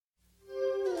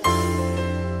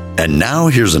And now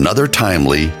here's another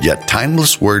timely yet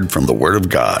timeless word from the Word of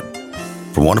God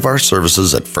from one of our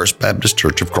services at First Baptist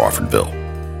Church of Crawfordville.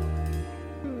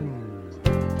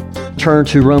 Turn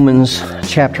to Romans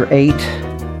chapter 8.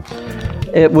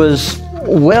 It was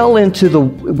well into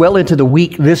the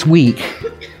week this week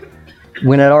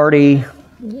when I'd already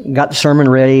got the sermon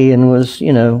ready and was,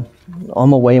 on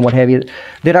my way and what have you,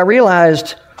 that I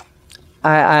realized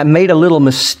I made a little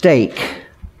mistake.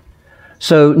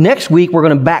 So next week we're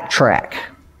going to backtrack.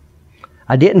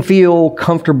 I didn't feel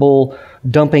comfortable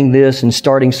dumping this and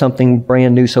starting something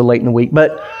brand new so late in the week,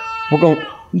 but we're going,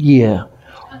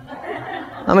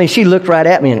 she looked right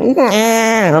at me and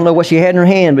I don't know what she had in her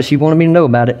hand, but she wanted me to know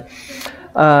about it.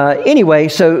 Anyway,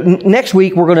 so next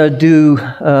week we're going to do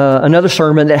another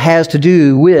sermon that has to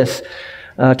do with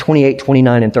 28,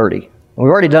 29, and 30. We've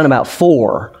already done about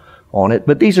 4 on it,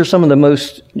 but these are some of the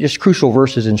most just crucial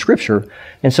verses in Scripture.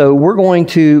 And so we're going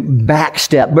to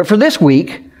backstep. But for this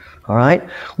week, all right,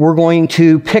 we're going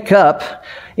to pick up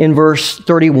in verse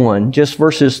 31, just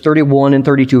verses 31 and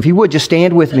 32. If you would, just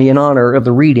stand with me in honor of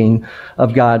the reading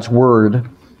of God's Word.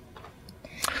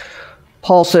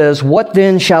 Paul says, "What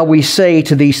then shall we say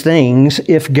to these things?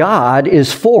 If God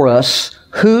is for us,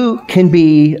 who can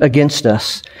be against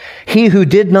us? He who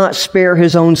did not spare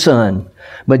his own Son,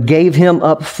 but gave him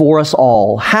up for us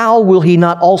all, how will he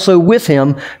not also with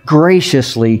him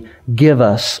graciously give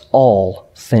us all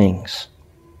things?"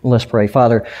 Let's pray.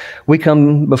 Father, we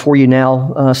come before you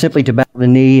now simply to bow the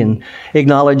knee and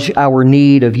acknowledge our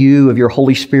need of you, of your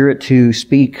Holy Spirit, to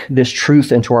speak this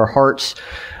truth into our hearts.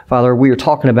 Father, we are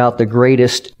talking about the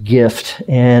greatest gift,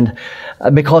 and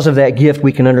because of that gift,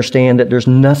 we can understand that there's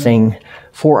nothing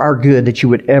for our good that you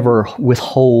would ever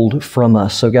withhold from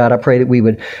us. So God, I pray that we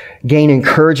would gain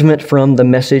encouragement from the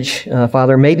message,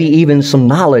 Father, maybe even some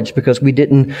knowledge because we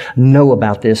didn't know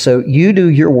about this. So you do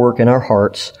your work in our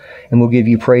hearts, and we'll give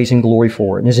you praise and glory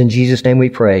for it. And it's in Jesus' name we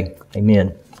pray.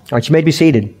 Amen. All right, you may be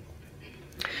seated.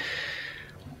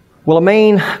 Well, a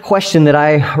main question that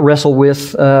I wrestle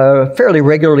with fairly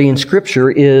regularly in Scripture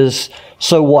is,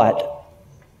 so what?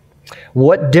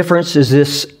 What difference is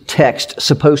this text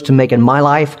supposed to make in my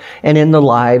life and in the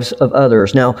lives of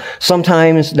others? Now,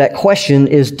 sometimes that question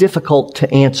is difficult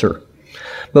to answer.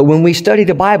 But when we study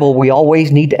the Bible, we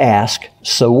always need to ask,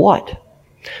 so what?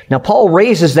 Now, Paul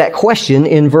raises that question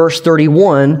in verse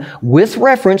 31 with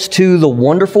reference to the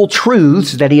wonderful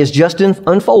truths that he has just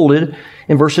unfolded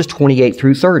in verses 28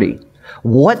 through 30.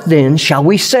 What then shall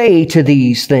we say to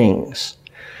these things?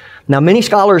 Now, many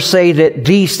scholars say that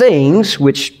these things,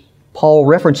 which Paul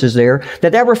references there,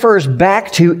 that refers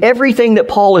back to everything that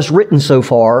Paul has written so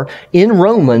far in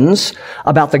Romans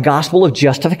about the gospel of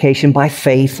justification by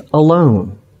faith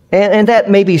alone. And that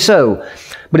may be so.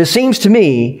 But it seems to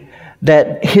me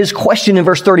that his question in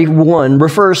verse 31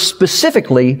 refers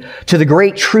specifically to the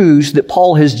great truths that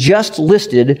Paul has just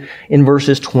listed in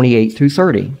verses 28 through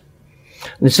 30.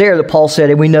 It's there that Paul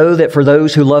said, "And we know that for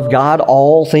those who love God,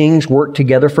 all things work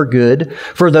together for good,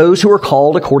 for those who are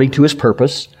called according to his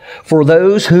purpose. For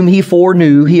those whom he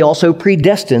foreknew, he also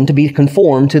predestined to be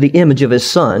conformed to the image of his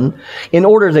Son, in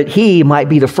order that he might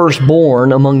be the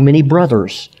firstborn among many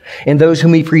brothers. And those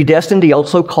whom he predestined, he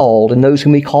also called. And those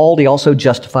whom he called, he also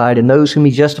justified. And those whom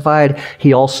he justified,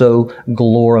 he also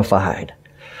glorified."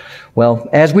 Well,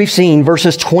 as we've seen,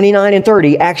 verses 29 and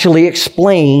 30 actually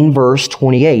explain verse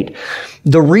 28.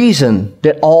 The reason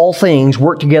that all things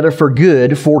work together for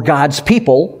good for God's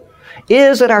people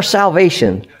is that our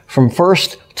salvation from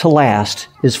first to last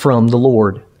is from the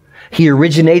Lord. He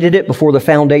originated it before the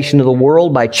foundation of the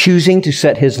world by choosing to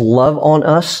set his love on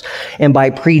us and by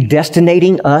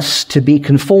predestinating us to be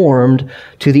conformed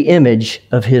to the image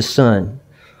of his Son.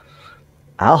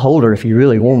 I'll hold her if you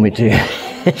really want me to.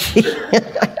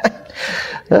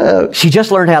 She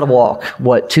just learned how to walk,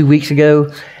 2 weeks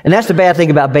ago? And that's the bad thing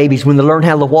about babies. When they learn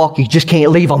how to walk, you just can't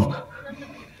leave them.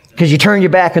 Because you turn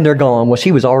your back and they're gone. Well,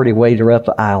 she was already waded up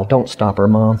the aisle. Don't stop her,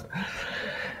 Mom.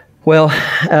 Well,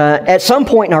 at some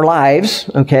point in our lives,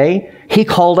 he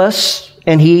called us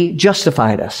and he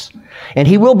justified us. And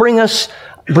he will bring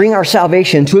our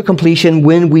salvation to a completion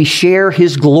when we share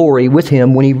his glory with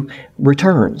him when he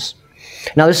returns.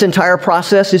 Now, this entire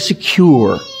process is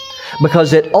secure,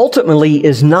 because it ultimately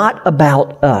is not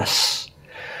about us.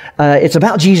 It's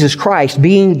about Jesus Christ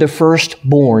being the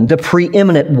firstborn, the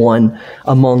preeminent one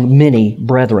among many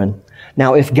brethren.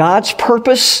 Now, if God's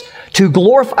purpose to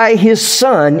glorify his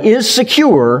Son is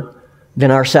secure, then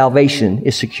our salvation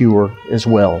is secure as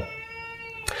well.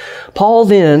 Paul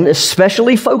then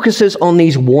especially focuses on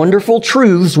these wonderful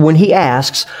truths when he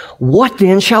asks, "What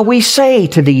then shall we say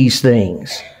to these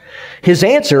things?" His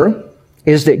answer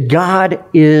is that God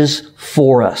is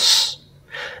for us.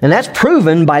 And that's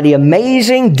proven by the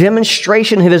amazing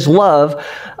demonstration of His love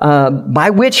by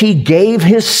which He gave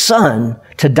His Son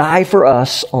to die for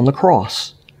us on the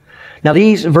cross. Now,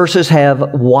 these verses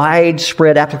have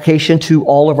widespread application to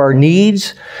all of our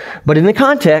needs, but in the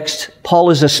context,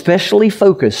 Paul is especially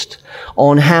focused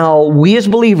on how we as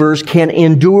believers can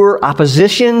endure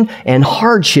opposition and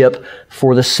hardship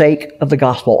for the sake of the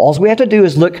gospel. All we have to do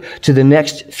is look to the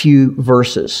next few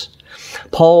verses.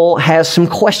 Paul has some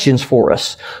questions for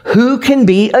us. Who can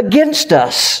be against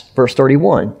us? Verse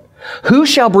 31. Who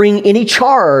shall bring any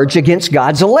charge against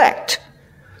God's elect?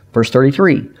 Verse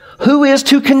 33. Who is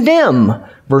to condemn?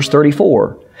 Verse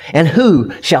 34. And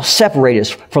who shall separate us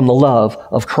from the love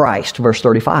of Christ? Verse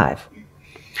 35.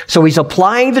 So he's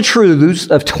applying the truths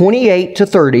of 28 to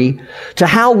 30 to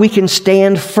how we can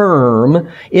stand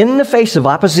firm in the face of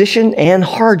opposition and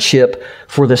hardship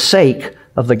for the sake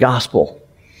of the gospel.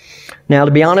 Now,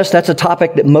 to be honest, that's a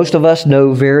topic that most of us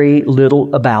know very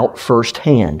little about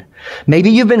firsthand. Maybe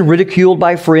you've been ridiculed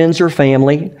by friends or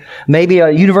family. Maybe a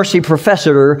university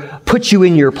professor put you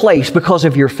in your place because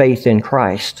of your faith in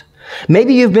Christ.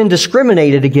 Maybe you've been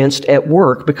discriminated against at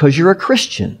work because you're a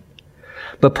Christian.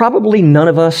 But probably none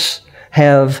of us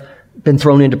have been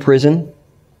thrown into prison,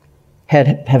 have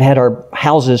had our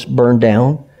houses burned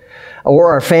down,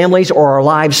 or our families or our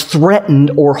lives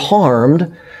threatened or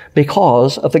harmed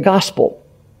because of the gospel.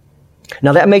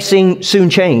 Now that may soon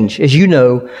change. As you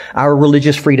know, our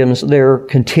religious freedoms, they're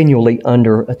continually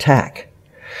under attack.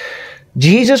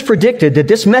 Jesus predicted that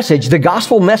this message, the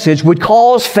gospel message, would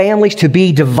cause families to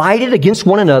be divided against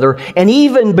one another and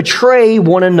even betray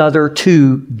one another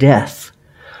to death.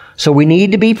 So we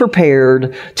need to be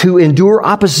prepared to endure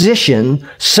opposition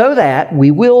so that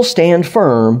we will stand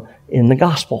firm in the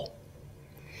gospel.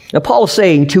 Now Paul is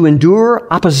saying to endure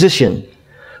opposition,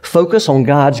 focus on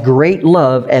God's great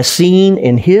love as seen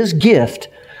in His gift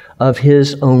of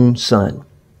His own Son.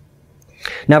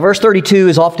 Now, verse 32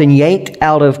 is often yanked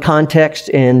out of context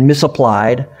and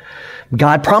misapplied.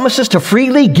 God promises to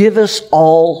freely give us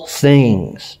all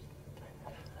things.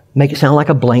 Make it sound like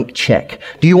a blank check.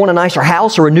 Do you want a nicer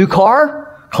house or a new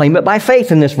car? Claim it by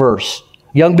faith in this verse.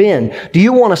 Young Ben, do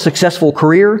you want a successful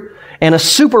career and a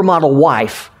supermodel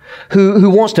wife who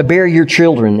wants to bear your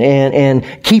children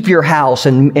and keep your house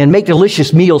and make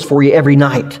delicious meals for you every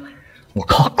night? Well,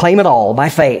 claim it all by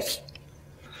faith.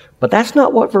 But that's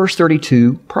not what verse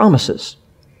 32 promises.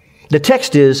 The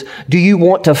text is, do you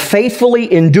want to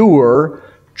faithfully endure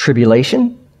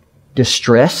tribulation,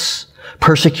 distress,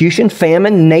 persecution,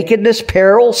 famine, nakedness,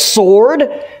 peril, sword?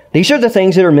 These are the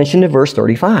things that are mentioned in verse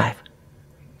 35.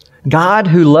 God,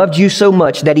 who loved you so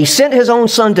much that He sent His own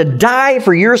Son to die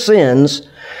for your sins,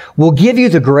 will give you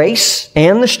the grace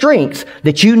and the strength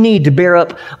that you need to bear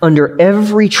up under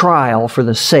every trial for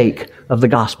the sake of the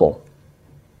gospel.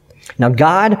 Now,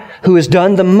 God, who has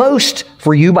done the most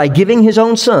for you by giving His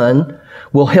own Son,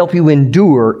 will help you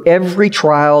endure every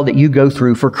trial that you go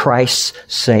through for Christ's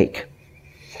sake.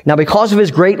 Now, because of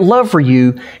His great love for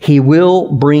you, He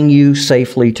will bring you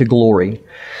safely to glory.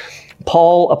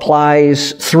 Paul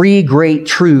applies three great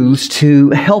truths to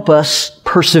help us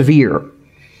persevere.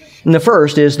 And the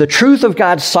first is the truth of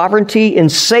God's sovereignty in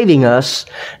saving us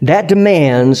that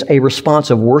demands a response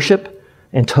of worship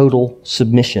and total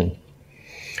submission.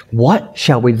 What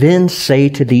shall we then say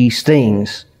to these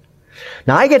things?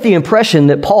 Now, I get the impression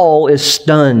that Paul is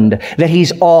stunned, that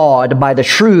he's awed by the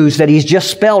truths that he's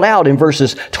just spelled out in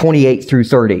verses 28 through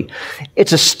 30.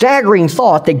 It's a staggering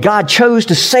thought that God chose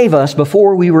to save us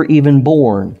before we were even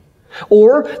born,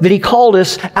 or that He called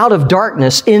us out of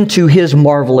darkness into His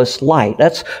marvelous light.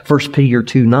 That's 1 Peter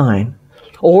 2:9.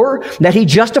 Or that He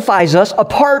justifies us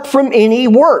apart from any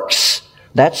works.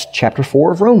 That's chapter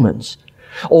 4 of Romans.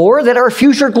 Or that our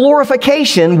future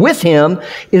glorification with Him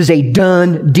is a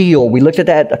done deal. We looked at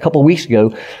that a couple of weeks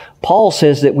ago. Paul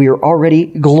says that we are already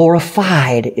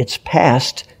glorified. It's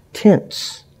past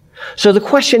tense. So the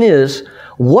question is,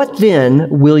 what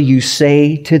then will you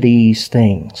say to these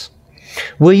things?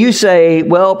 Will you say,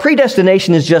 well,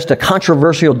 predestination is just a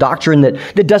controversial doctrine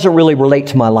that doesn't really relate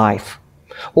to my life?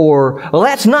 Or, well,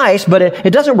 that's nice, but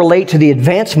it doesn't relate to the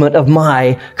advancement of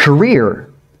my career.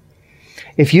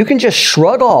 If you can just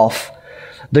shrug off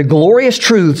the glorious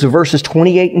truths of verses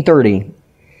 28 and 30,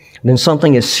 then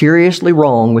something is seriously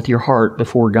wrong with your heart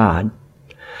before God.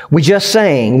 We just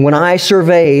sang, when I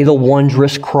survey the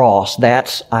wondrous cross,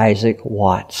 that's Isaac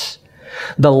Watts.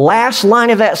 The last line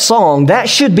of that song, that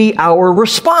should be our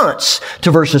response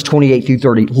to verses 28 through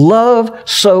 30. Love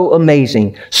so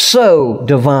amazing, so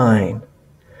divine,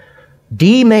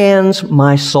 demands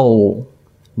my soul,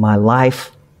 my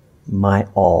life, my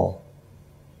all.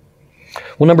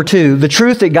 Well, number two, the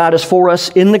truth that God is for us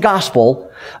in the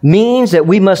gospel means that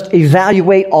we must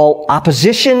evaluate all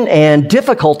opposition and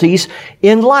difficulties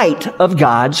in light of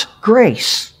God's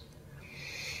grace.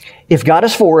 If God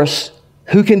is for us,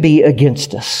 who can be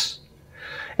against us?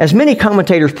 As many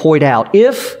commentators point out,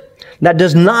 if that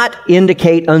does not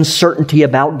indicate uncertainty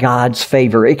about God's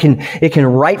favor. It can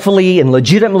rightfully and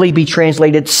legitimately be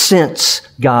translated, since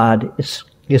God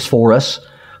is for us,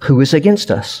 who is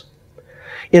against us?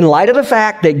 In light of the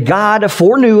fact that God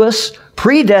foreknew us,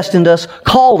 predestined us,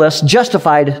 called us,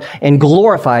 justified and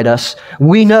glorified us,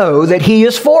 we know that He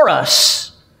is for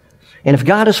us. And if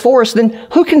God is for us, then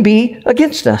who can be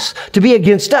against us? To be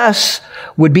against us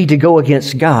would be to go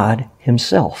against God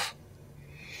Himself.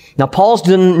 Now, Paul's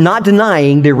not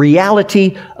denying the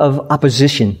reality of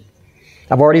opposition.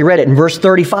 I've already read it. In verse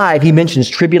 35, he mentions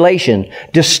tribulation,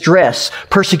 distress,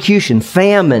 persecution,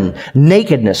 famine,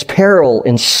 nakedness, peril,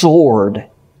 and sword.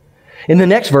 In the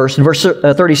next verse, in verse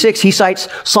 36, he cites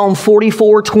Psalm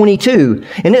 44:22,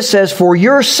 and it says, "For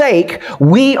your sake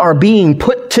we are being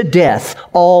put to death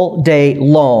all day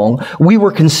long. We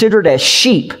were considered as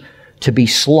sheep to be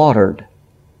slaughtered."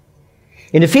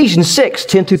 In Ephesians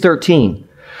 6:10-13,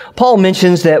 Paul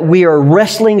mentions that we are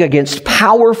wrestling against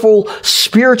powerful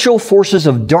spiritual forces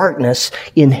of darkness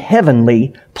in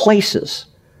heavenly places.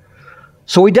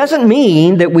 So it doesn't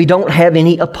mean that we don't have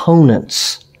any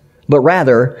opponents, but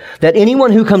rather that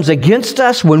anyone who comes against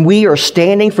us when we are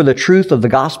standing for the truth of the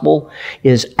gospel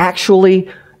is actually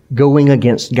going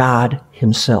against God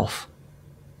Himself.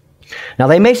 Now,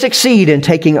 they may succeed in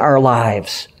taking our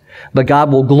lives, but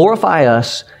God will glorify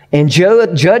us and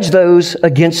judge those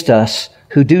against us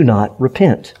who do not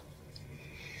repent.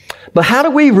 But how do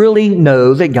we really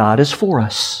know that God is for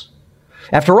us?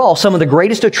 After all, some of the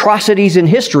greatest atrocities in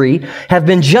history have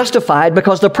been justified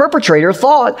because the perpetrator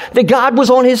thought that God was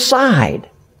on his side.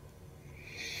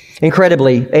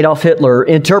 Incredibly, Adolf Hitler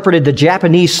interpreted the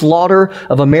Japanese slaughter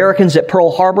of Americans at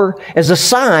Pearl Harbor as a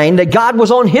sign that God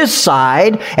was on his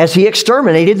side as he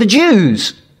exterminated the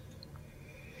Jews.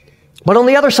 But on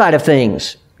the other side of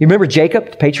things, you remember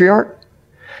Jacob, the patriarch?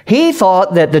 He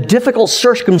thought that the difficult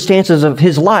circumstances of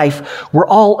his life were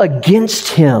all against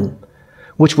him,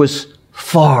 which was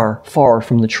far, far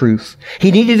from the truth.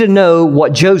 He needed to know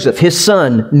what Joseph, his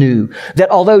son, knew, that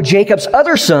although Jacob's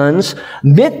other sons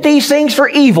meant these things for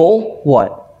evil,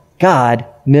 what? God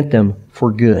meant them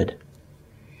for good.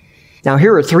 Now,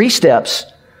 here are 3 steps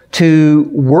to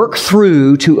work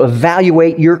through to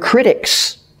evaluate your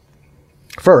critics.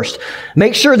 First,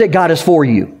 make sure that God is for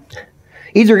you.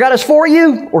 Either God is for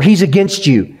you or He's against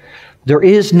you. There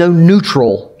is no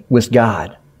neutral with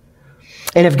God.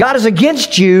 And if God is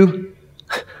against you,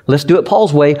 let's do it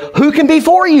Paul's way, who can be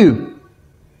for you?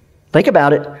 Think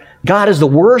about it. God is the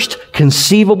worst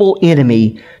conceivable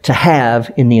enemy to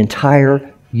have in the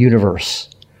entire universe.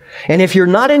 And if you're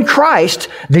not in Christ,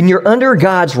 then you're under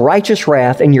God's righteous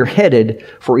wrath and you're headed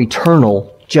for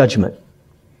eternal judgment.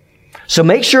 So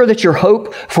make sure that your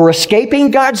hope for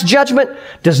escaping God's judgment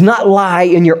does not lie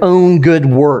in your own good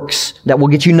works. That will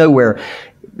get you nowhere.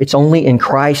 It's only in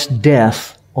Christ's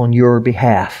death on your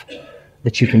behalf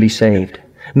that you can be saved.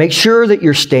 Make sure that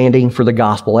you're standing for the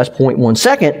gospel. That's point 1.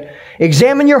 Second,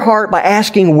 examine your heart by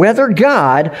asking whether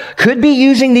God could be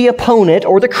using the opponent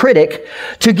or the critic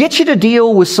to get you to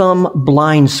deal with some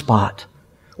blind spot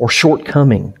or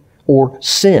shortcoming or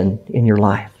sin in your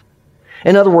life.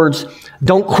 In other words,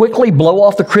 don't quickly blow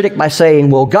off the critic by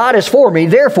saying, well, God is for me,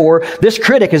 therefore this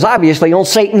critic is obviously on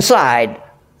Satan's side.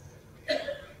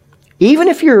 Even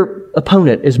if your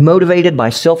opponent is motivated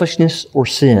by selfishness or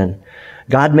sin,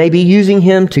 God may be using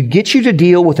him to get you to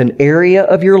deal with an area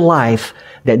of your life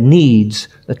that needs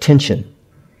attention.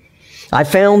 I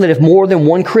found that if more than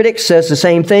one critic says the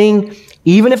same thing,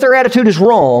 even if their attitude is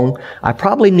wrong, I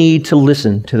probably need to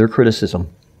listen to their criticism.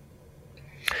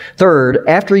 Third,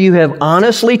 after you have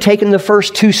honestly taken the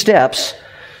first 2 steps,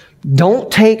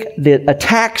 don't take the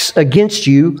attacks against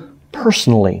you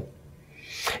personally.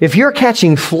 If you're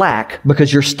catching flack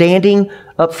because you're standing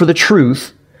up for the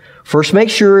truth, first make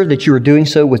sure that you are doing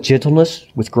so with gentleness,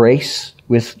 with grace,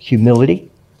 with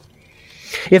humility.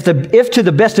 If to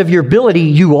the best of your ability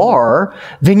you are,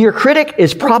 then your critic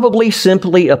is probably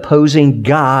simply opposing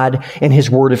God and His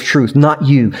word of truth, not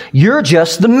you. You're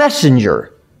just the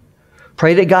messenger.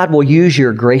 Pray that God will use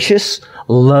your gracious,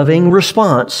 loving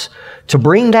response to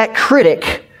bring that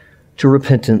critic to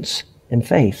repentance and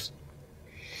faith.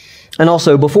 And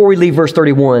also, before we leave verse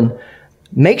 31,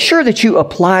 make sure that you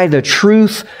apply the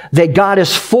truth that God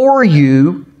is for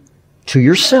you to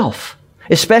yourself,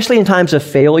 especially in times of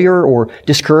failure or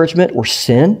discouragement or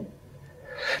sin.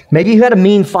 Maybe you had a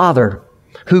mean father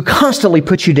who constantly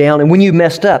put you down, and when you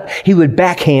messed up, he would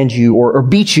backhand you or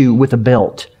beat you with a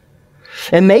belt.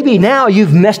 And maybe now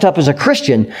you've messed up as a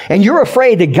Christian, and you're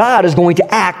afraid that God is going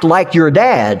to act like your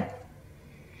dad.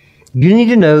 You need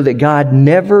to know that God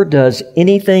never does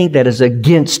anything that is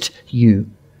against you.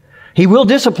 He will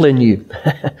discipline you,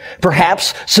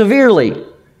 perhaps severely,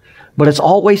 but it's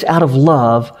always out of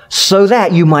love so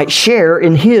that you might share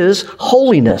in His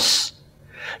holiness.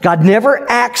 God never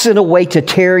acts in a way to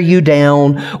tear you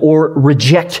down or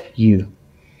reject you.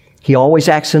 He always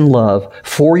acts in love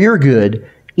for your good,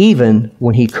 even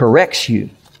when He corrects you.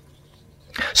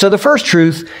 So the first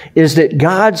truth is that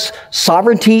God's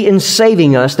sovereignty in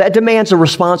saving us, that demands a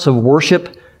response of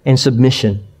worship and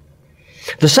submission.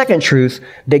 The second truth,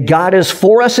 that God is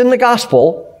for us in the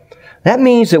gospel, that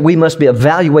means that we must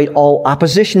evaluate all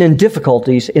opposition and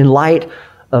difficulties in light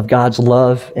of God's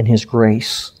love and His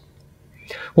grace.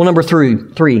 Well, number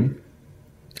three,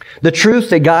 the truth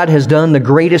that God has done the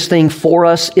greatest thing for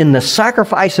us in the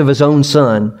sacrifice of His own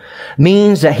Son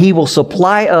means that He will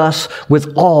supply us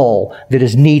with all that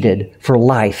is needed for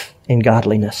life and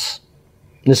godliness.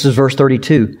 This is verse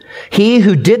 32. He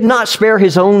who did not spare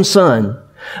His own Son,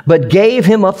 but gave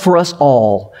Him up for us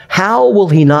all, how will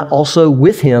He not also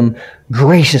with Him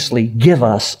graciously give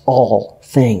us all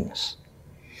things?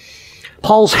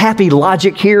 Paul's happy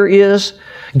logic here is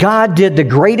God did the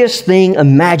greatest thing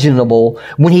imaginable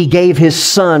when He gave His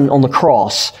Son on the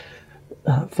cross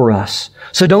for us.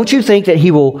 So don't you think that He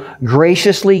will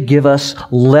graciously give us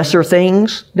lesser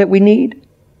things that we need?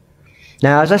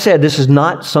 Now, as I said, this is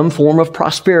not some form of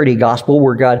prosperity gospel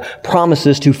where God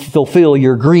promises to fulfill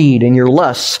your greed and your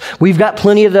lusts. We've got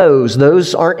plenty of those.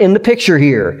 Those aren't in the picture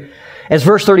here. As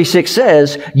verse 36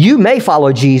 says, you may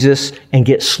follow Jesus and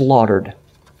get slaughtered.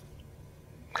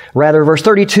 Rather, verse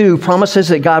 32 promises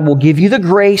that God will give you the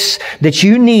grace that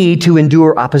you need to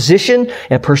endure opposition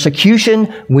and persecution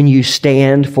when you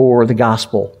stand for the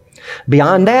gospel.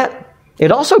 Beyond that,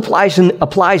 it also applies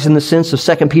in the sense of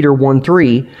 2 Peter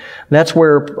 1:3. That's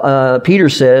where Peter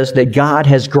says that God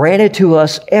has granted to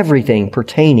us everything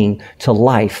pertaining to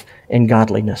life and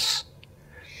godliness.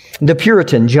 The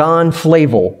Puritan, John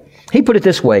Flavel, he put it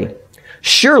this way: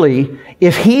 surely,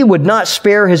 if He would not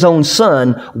spare His own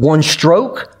Son, one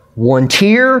stroke, one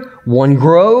tear, one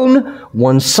groan,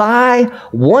 one sigh,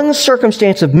 one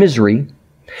circumstance of misery,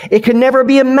 it can never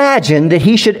be imagined that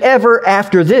He should ever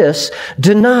after this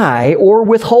deny or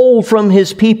withhold from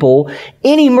His people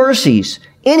any mercies,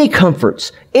 any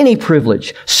comforts, any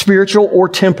privilege, spiritual or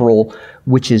temporal,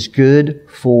 which is good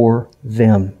for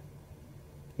them.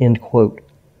 End quote.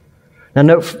 Now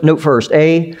note first,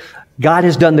 A, God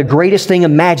has done the greatest thing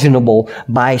imaginable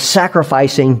by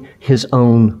sacrificing His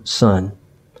own Son.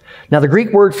 Now, the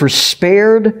Greek word for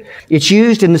spared, it's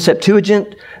used in the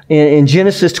Septuagint in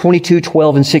Genesis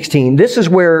 22:12 and 16. This is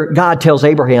where God tells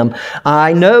Abraham,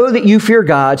 I know that you fear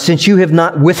God since you have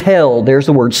not withheld, there's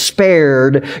the word,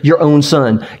 spared your own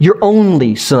son, your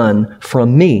only son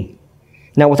from me.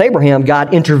 Now, with Abraham,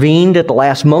 God intervened at the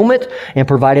last moment and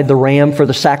provided the ram for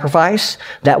the sacrifice.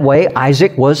 That way,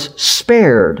 Isaac was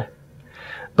spared.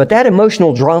 But that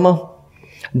emotional drama,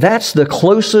 that's the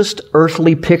closest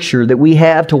earthly picture that we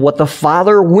have to what the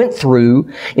Father went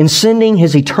through in sending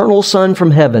His eternal Son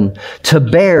from heaven to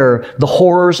bear the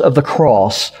horrors of the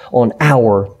cross on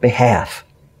our behalf.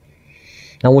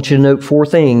 Now, I want you to note 4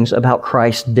 things about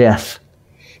Christ's death.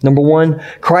 Number 1,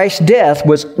 Christ's death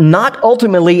was not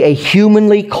ultimately a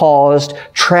humanly caused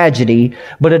tragedy,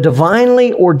 but a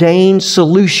divinely ordained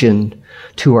solution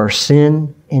to our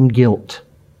sin and guilt.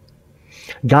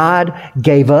 God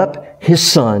gave up His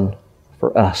Son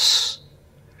for us.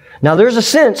 Now, there's a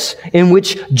sense in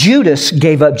which Judas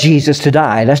gave up Jesus to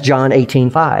die. That's John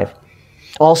 18:5.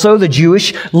 Also, the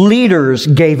Jewish leaders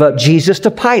gave up Jesus to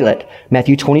Pilate.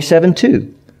 Matthew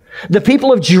 27:2. The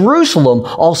people of Jerusalem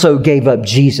also gave up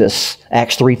Jesus.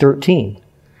 Acts 3:13.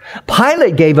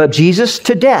 Pilate gave up Jesus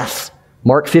to death.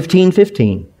 Mark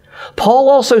 15:15. Paul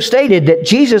also stated that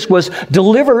Jesus was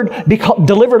delivered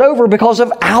over because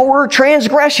of our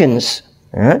transgressions.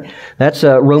 All right? That's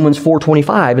Romans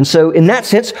 4:25. And so in that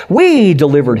sense, we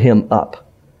delivered Him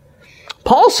up.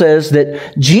 Paul says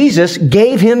that Jesus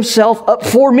gave Himself up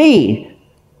for me.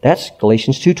 That's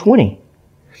Galatians 2:20.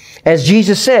 As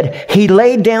Jesus said, He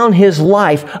laid down His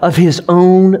life of His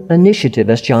own initiative.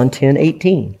 That's John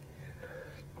 10:18.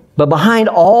 But behind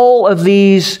all of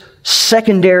these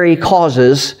secondary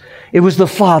causes, it was the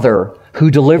Father who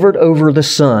delivered over the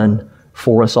Son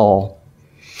for us all.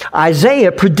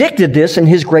 Isaiah predicted this in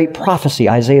his great prophecy,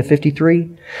 Isaiah 53,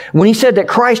 when he said that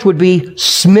Christ would be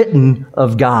smitten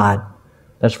of God.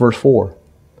 That's verse 4.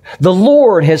 The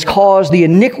Lord has caused the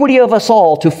iniquity of us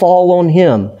all to fall on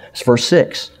him. That's verse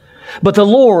 6. But the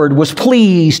Lord was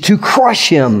pleased to crush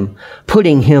him,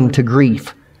 putting him to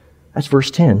grief. That's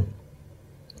verse 10.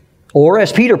 Or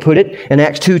as Peter put it in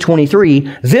Acts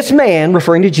 2:23, this man,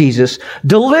 referring to Jesus,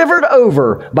 delivered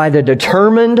over by the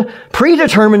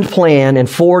predetermined plan and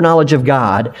foreknowledge of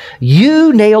God,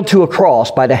 you nailed to a cross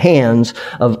by the hands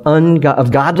of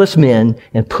godless men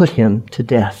and put him to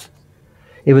death.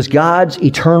 It was God's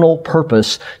eternal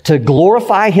purpose to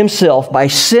glorify himself by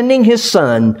sending his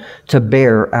Son to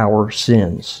bear our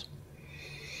sins.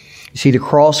 You see, the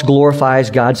cross glorifies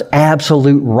God's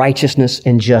absolute righteousness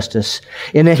and justice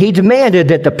in that he demanded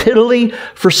that the penalty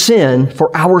for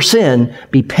our sin,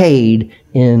 be paid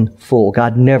in full.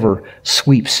 God never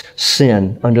sweeps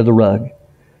sin under the rug.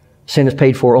 Sin is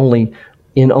paid for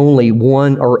in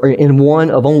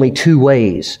one of only two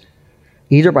ways,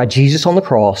 either by Jesus on the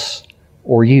cross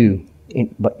or you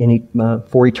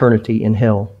for eternity in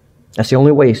hell. That's the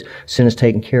only way sin is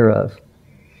taken care of.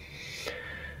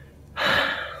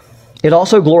 It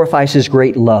also glorifies his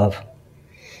great love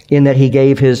in that he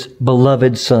gave his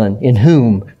beloved Son, in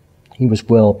whom he was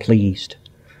well pleased.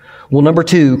 Well, number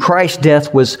two, Christ's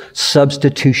death was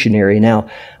substitutionary. Now,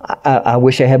 I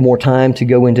wish I had more time to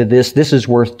go into this. This is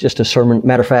worth just a sermon.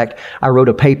 Matter of fact, I wrote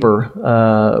a paper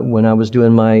when I was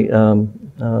doing my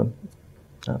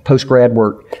post-grad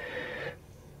work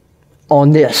on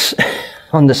this,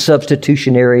 on the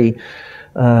substitutionary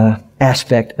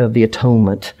aspect of the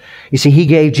atonement. You see, he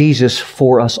gave Jesus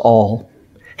for us all.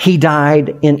 He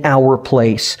died in our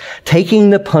place, taking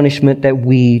the punishment that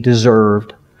we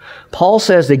deserved. Paul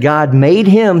says that God made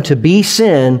him to be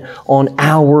sin on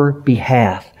our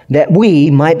behalf, that we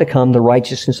might become the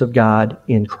righteousness of God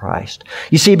in Christ.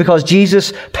 You see, because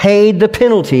Jesus paid the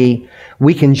penalty,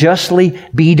 we can justly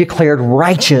be declared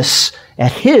righteous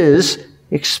at his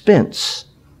expense.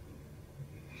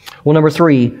 Well, number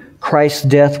three, Christ's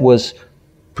death was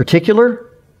particular,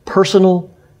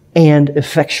 personal, and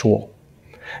effectual.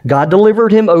 God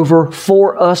delivered him over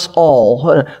for us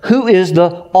all. Who is the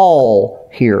all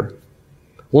here?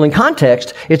 Well, in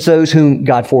context, it's those whom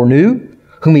God foreknew,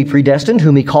 whom he predestined,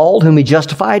 whom he called, whom he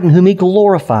justified, and whom he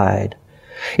glorified.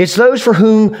 It's those for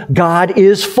whom God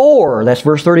is for. That's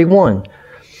verse 31.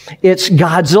 It's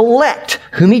God's elect,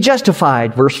 whom he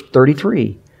justified. Verse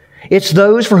 33. It's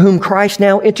those for whom Christ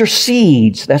now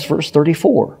intercedes. That's verse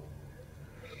 34.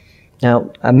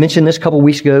 Now, I mentioned this a couple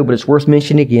weeks ago, but it's worth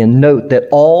mentioning again. Note that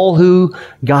all who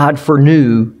God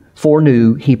foreknew,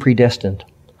 he predestined.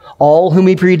 All whom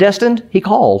he predestined, he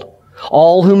called.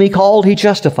 All whom he called, he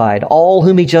justified. All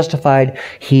whom he justified,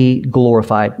 he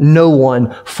glorified. No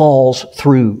one falls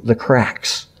through the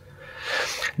cracks.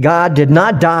 God did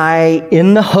not die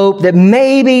in the hope that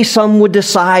maybe some would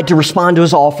decide to respond to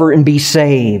his offer and be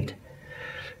saved.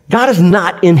 God is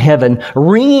not in heaven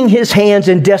wringing his hands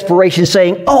in desperation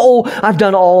saying, oh, I've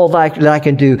done all that I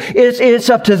can do. It's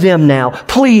up to them now.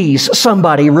 Please,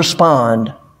 somebody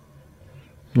respond.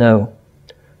 No.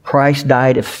 Christ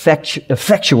died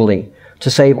effectually to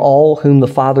save all whom the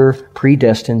Father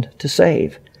predestined to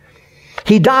save.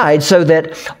 He died so that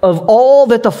of all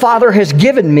that the Father has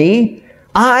given me,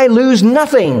 I lose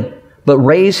nothing, but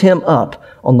raise him up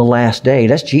on the last day.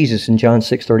 That's Jesus in John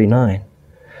 6:39.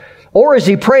 Or as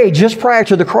he prayed just prior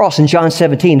to the cross in John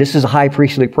 17, this is a high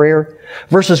priestly prayer.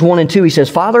 Verses 1 and 2, he says,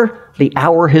 Father, the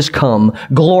hour has come.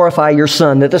 Glorify your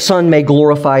Son, that the Son may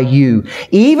glorify you,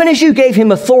 even as you gave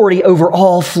him authority over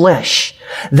all flesh,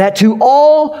 that to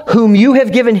all whom you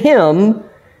have given him,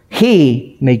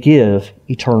 he may give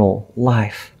eternal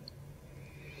life.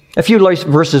 A few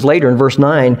verses later, in verse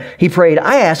 9, he prayed,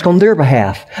 I ask on their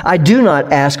behalf. I do not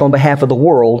ask on behalf of the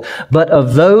world, but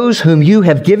of those whom you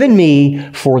have given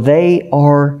me, for they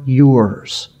are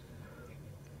yours.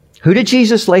 Who did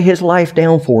Jesus lay his life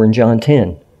down for in John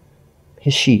 10?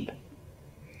 His sheep.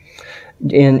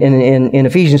 In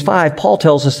Ephesians 5, Paul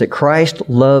tells us that Christ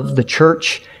loved the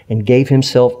church and gave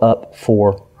himself up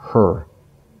for her.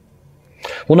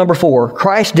 Well, number 4,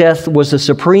 Christ's death was the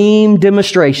supreme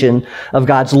demonstration of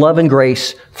God's love and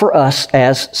grace for us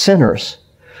as sinners.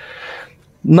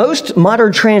 Most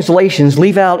modern translations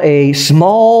leave out a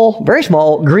small, very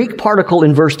small Greek particle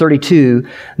in verse 32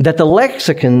 that the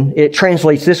lexicon, it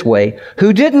translates this way,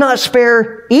 who did not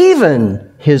spare even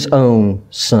his own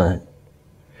Son.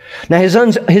 Now, his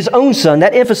own Son,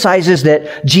 that emphasizes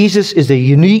that Jesus is the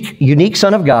unique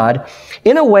Son of God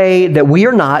in a way that we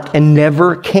are not and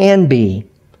never can be.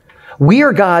 We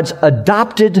are God's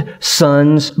adopted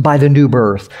sons by the new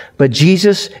birth, but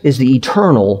Jesus is the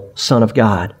eternal Son of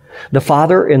God. The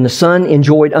Father and the Son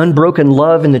enjoyed unbroken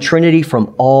love in the Trinity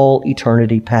from all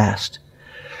eternity past.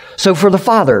 So for the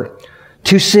Father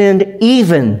to send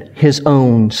even His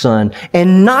own Son,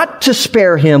 and not to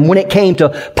spare Him when it came to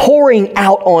pouring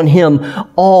out on Him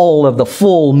all of the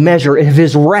full measure of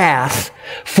His wrath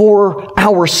for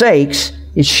our sakes,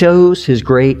 it shows His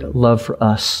great love for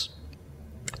us.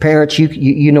 Parents,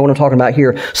 you know what I'm talking about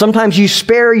here. Sometimes you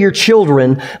spare your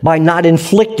children by not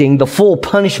inflicting the full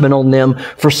punishment on them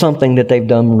for something that they've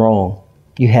done wrong.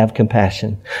 You have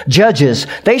compassion. Judges,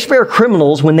 they spare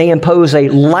criminals when they impose a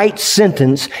light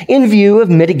sentence in view of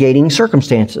mitigating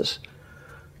circumstances.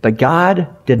 But God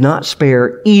did not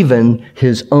spare even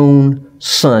His own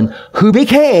Son, who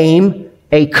became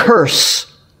a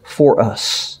curse for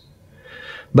us.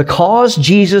 Because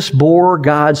Jesus bore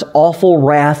God's awful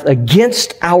wrath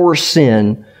against our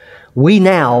sin, we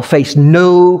now face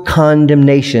no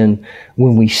condemnation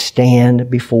when we stand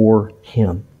before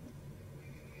Him.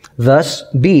 Thus,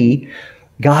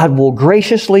 God will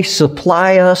graciously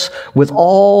supply us with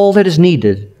all that is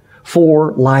needed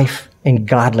for life and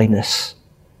godliness.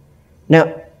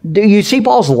 Now, do you see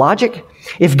Paul's logic?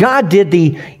 If God did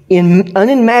the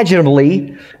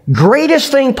unimaginably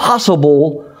greatest thing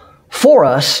possible for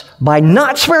us by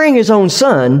not sparing His own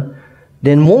Son,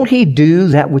 then won't He do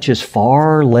that which is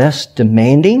far less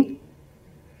demanding?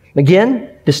 Again,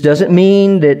 this doesn't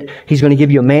mean that He's going to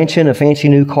give you a mansion, a fancy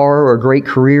new car, or a great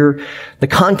career. The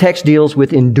context deals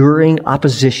with enduring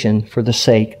opposition for the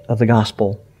sake of the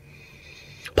gospel.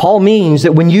 Paul means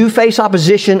that when you face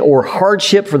opposition or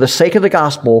hardship for the sake of the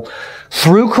gospel,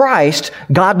 through Christ,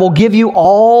 God will give you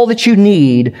all that you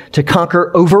need to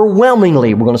conquer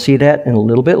overwhelmingly. We're going to see that in a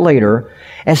little bit later,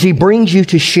 as He brings you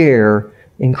to share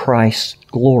in Christ's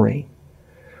glory.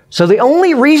 So the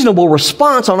only reasonable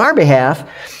response on our behalf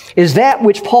is that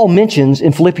which Paul mentions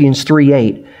in Philippians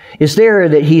 3:8. It's there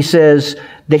that he says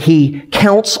that he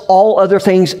counts all other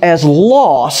things as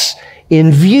loss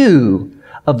in view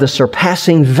of the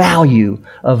surpassing value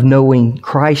of knowing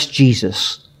Christ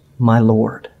Jesus, my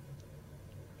Lord.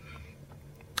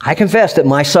 I confess that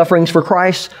my sufferings for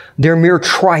Christ, they're mere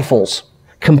trifles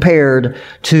compared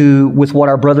with what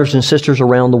our brothers and sisters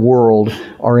around the world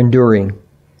are enduring.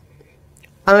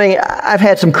 I mean, I've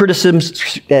had some criticism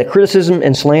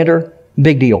and slander.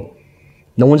 Big deal.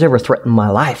 No one's ever threatened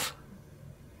my life.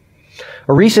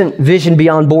 A recent Vision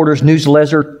Beyond Borders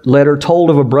newsletter told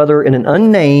of a brother in an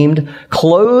unnamed,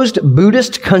 closed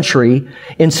Buddhist country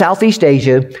in Southeast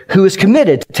Asia who is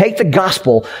committed to take the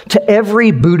gospel to every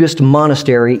Buddhist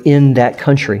monastery in that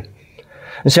country.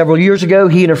 And several years ago,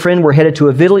 he and a friend were headed to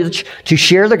a village to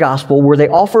share the gospel, where they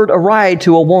offered a ride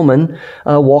to a woman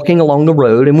walking along the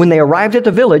road. And when they arrived at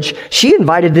the village, she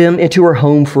invited them into her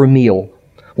home for a meal.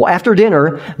 Well, after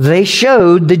dinner, they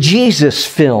showed the Jesus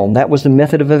film. That was the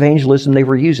method of evangelism they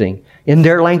were using. In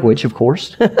their language, of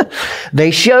course. They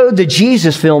showed the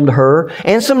Jesus film to her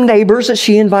and some neighbors that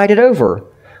she invited over.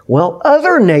 Well,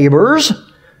 other neighbors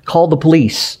called the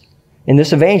police, and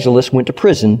this evangelist went to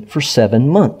prison for 7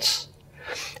 months.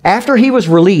 After he was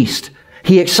released,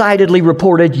 he excitedly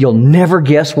reported, "You'll never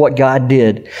guess what God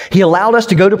did. He allowed us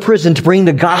to go to prison to bring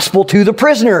the gospel to the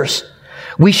prisoners.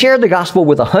 We shared the gospel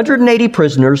with 180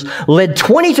 prisoners, led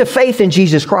 20 to faith in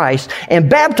Jesus Christ, and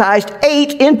baptized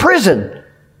 8 in prison."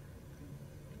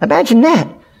 Imagine that.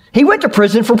 He went to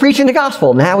prison for preaching the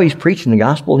gospel. Now he's preaching the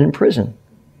gospel in prison.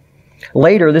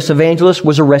 Later, this evangelist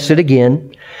was arrested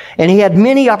again, and he had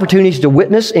many opportunities to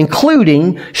witness,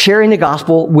 including sharing the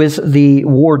gospel with the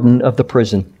warden of the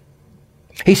prison.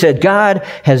 He said, God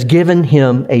has given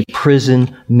him a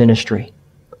prison ministry.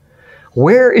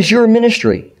 Where is your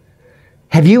ministry?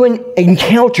 Have you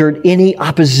encountered any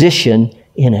opposition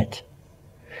in it?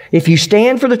 If you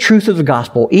stand for the truth of the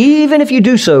gospel, even if you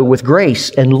do so with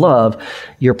grace and love,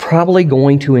 you're probably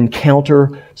going to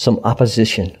encounter some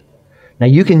opposition. Now,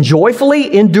 you can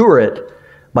joyfully endure it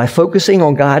by focusing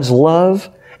on God's love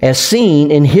as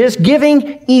seen in His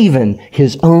giving even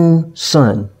His own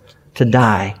Son to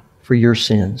die for your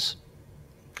sins.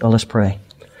 Well, let's pray.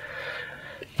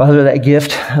 Father, that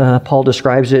gift, Paul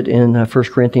describes it in 1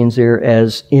 Corinthians there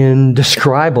as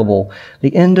indescribable, the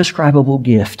indescribable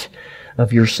gift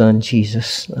of your Son,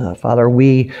 Jesus. Father,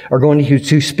 we are going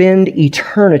to spend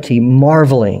eternity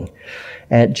marveling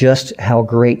at just how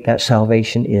great that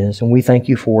salvation is. And we thank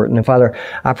you for it. And Father,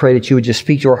 I pray that you would just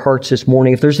speak to our hearts this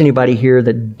morning. If there's anybody here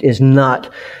that has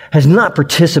not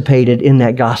participated in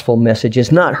that gospel message,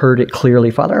 has not heard it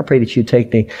clearly, Father, I pray that you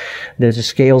take the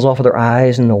scales off of their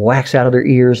eyes and the wax out of their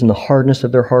ears and the hardness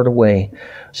of their heart away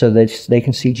so that they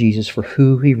can see Jesus for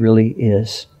who He really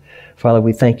is. Father,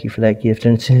 we thank you for that gift.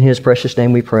 And it's in His precious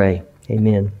name we pray.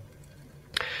 Amen.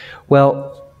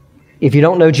 Well, if you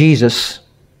don't know Jesus,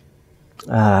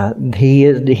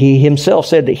 He himself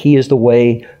said that he is the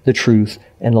way, the truth,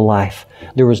 and the life.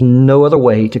 There was no other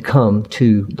way to come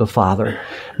to the Father.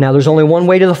 Now, there's only one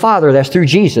way to the Father, that's through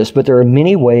Jesus, but there are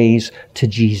many ways to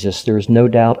Jesus. There is no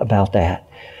doubt about that.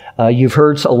 You've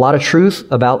heard a lot of truth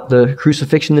about the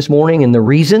crucifixion this morning, and the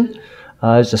reason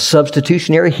is a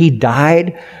substitutionary. He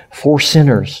died for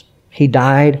sinners. He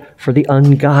died for the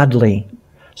ungodly.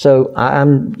 So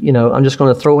I'm just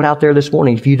going to throw it out there this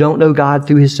morning. If you don't know God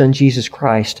through His Son, Jesus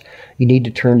Christ, you need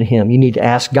to turn to Him. You need to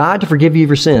ask God to forgive you of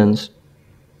your sins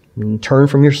and turn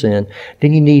from your sin.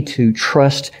 Then you need to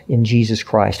trust in Jesus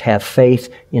Christ. Have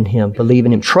faith in Him. Believe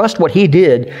in Him. Trust what He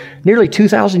did nearly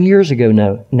 2,000 years ago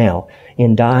now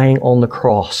in dying on the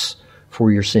cross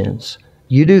for your sins.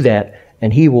 You do that,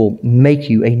 and He will make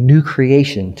you a new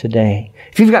creation today.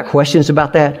 If you've got questions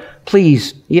about that,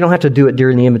 please, you don't have to do it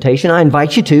during the invitation. I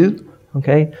invite you to,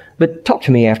 okay? But talk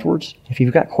to me afterwards if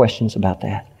you've got questions about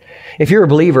that. If you're a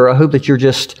believer, I hope that you're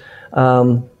just,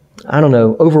 overwhelmed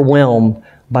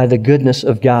by the goodness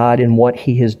of God and what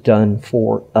He has done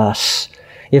for us.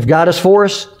 If God is for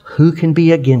us, who can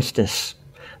be against us?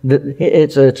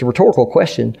 It's a rhetorical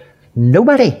question.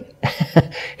 Nobody.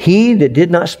 He that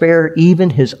did not spare even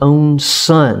His own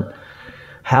Son,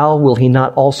 how will He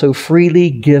not also freely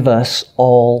give us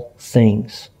all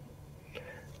things?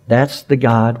 That's the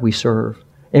God we serve.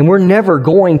 And we're never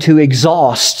going to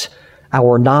exhaust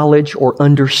our knowledge or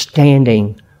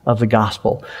understanding of the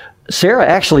gospel. Sarah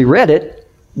actually read it,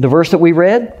 the verse that we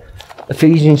read,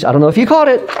 Ephesians, I don't know if you caught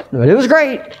it, but it was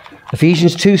great.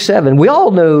 Ephesians 2:7. We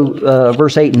all know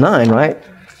verse 8 and 9, right?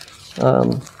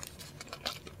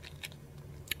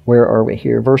 Where are we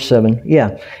here? Verse 7.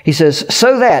 Yeah. He says,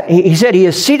 so that, he said, He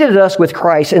has seated us with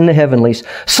Christ in the heavenlies,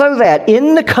 so that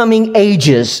in the coming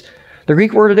ages, the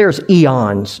Greek word there is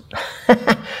eons.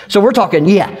 So we're talking,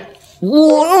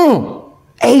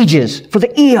 ages, for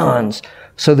the eons,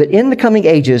 so that in the coming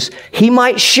ages, He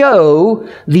might show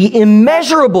the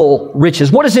immeasurable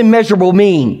riches. What does immeasurable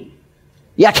mean?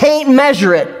 You can't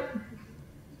measure it.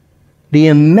 The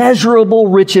immeasurable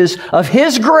riches of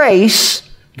His grace,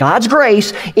 God's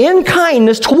grace, in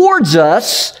kindness towards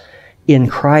us in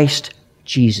Christ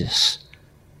Jesus.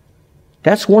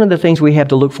 That's one of the things we have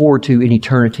to look forward to in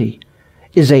eternity,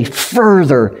 is a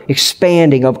further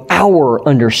expanding of our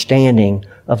understanding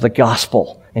of the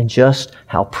gospel and just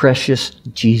how precious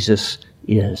Jesus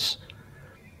is.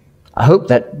 I hope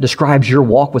that describes your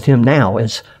walk with Him now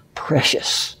as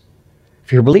precious.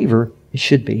 If you're a believer, it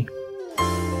should be.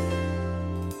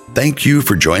 Thank you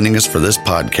for joining us for this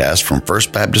podcast from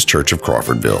First Baptist Church of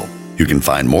Crawfordville. You can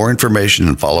find more information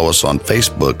and follow us on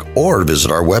Facebook or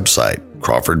visit our website,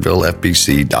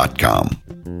 crawfordvillefbc.com.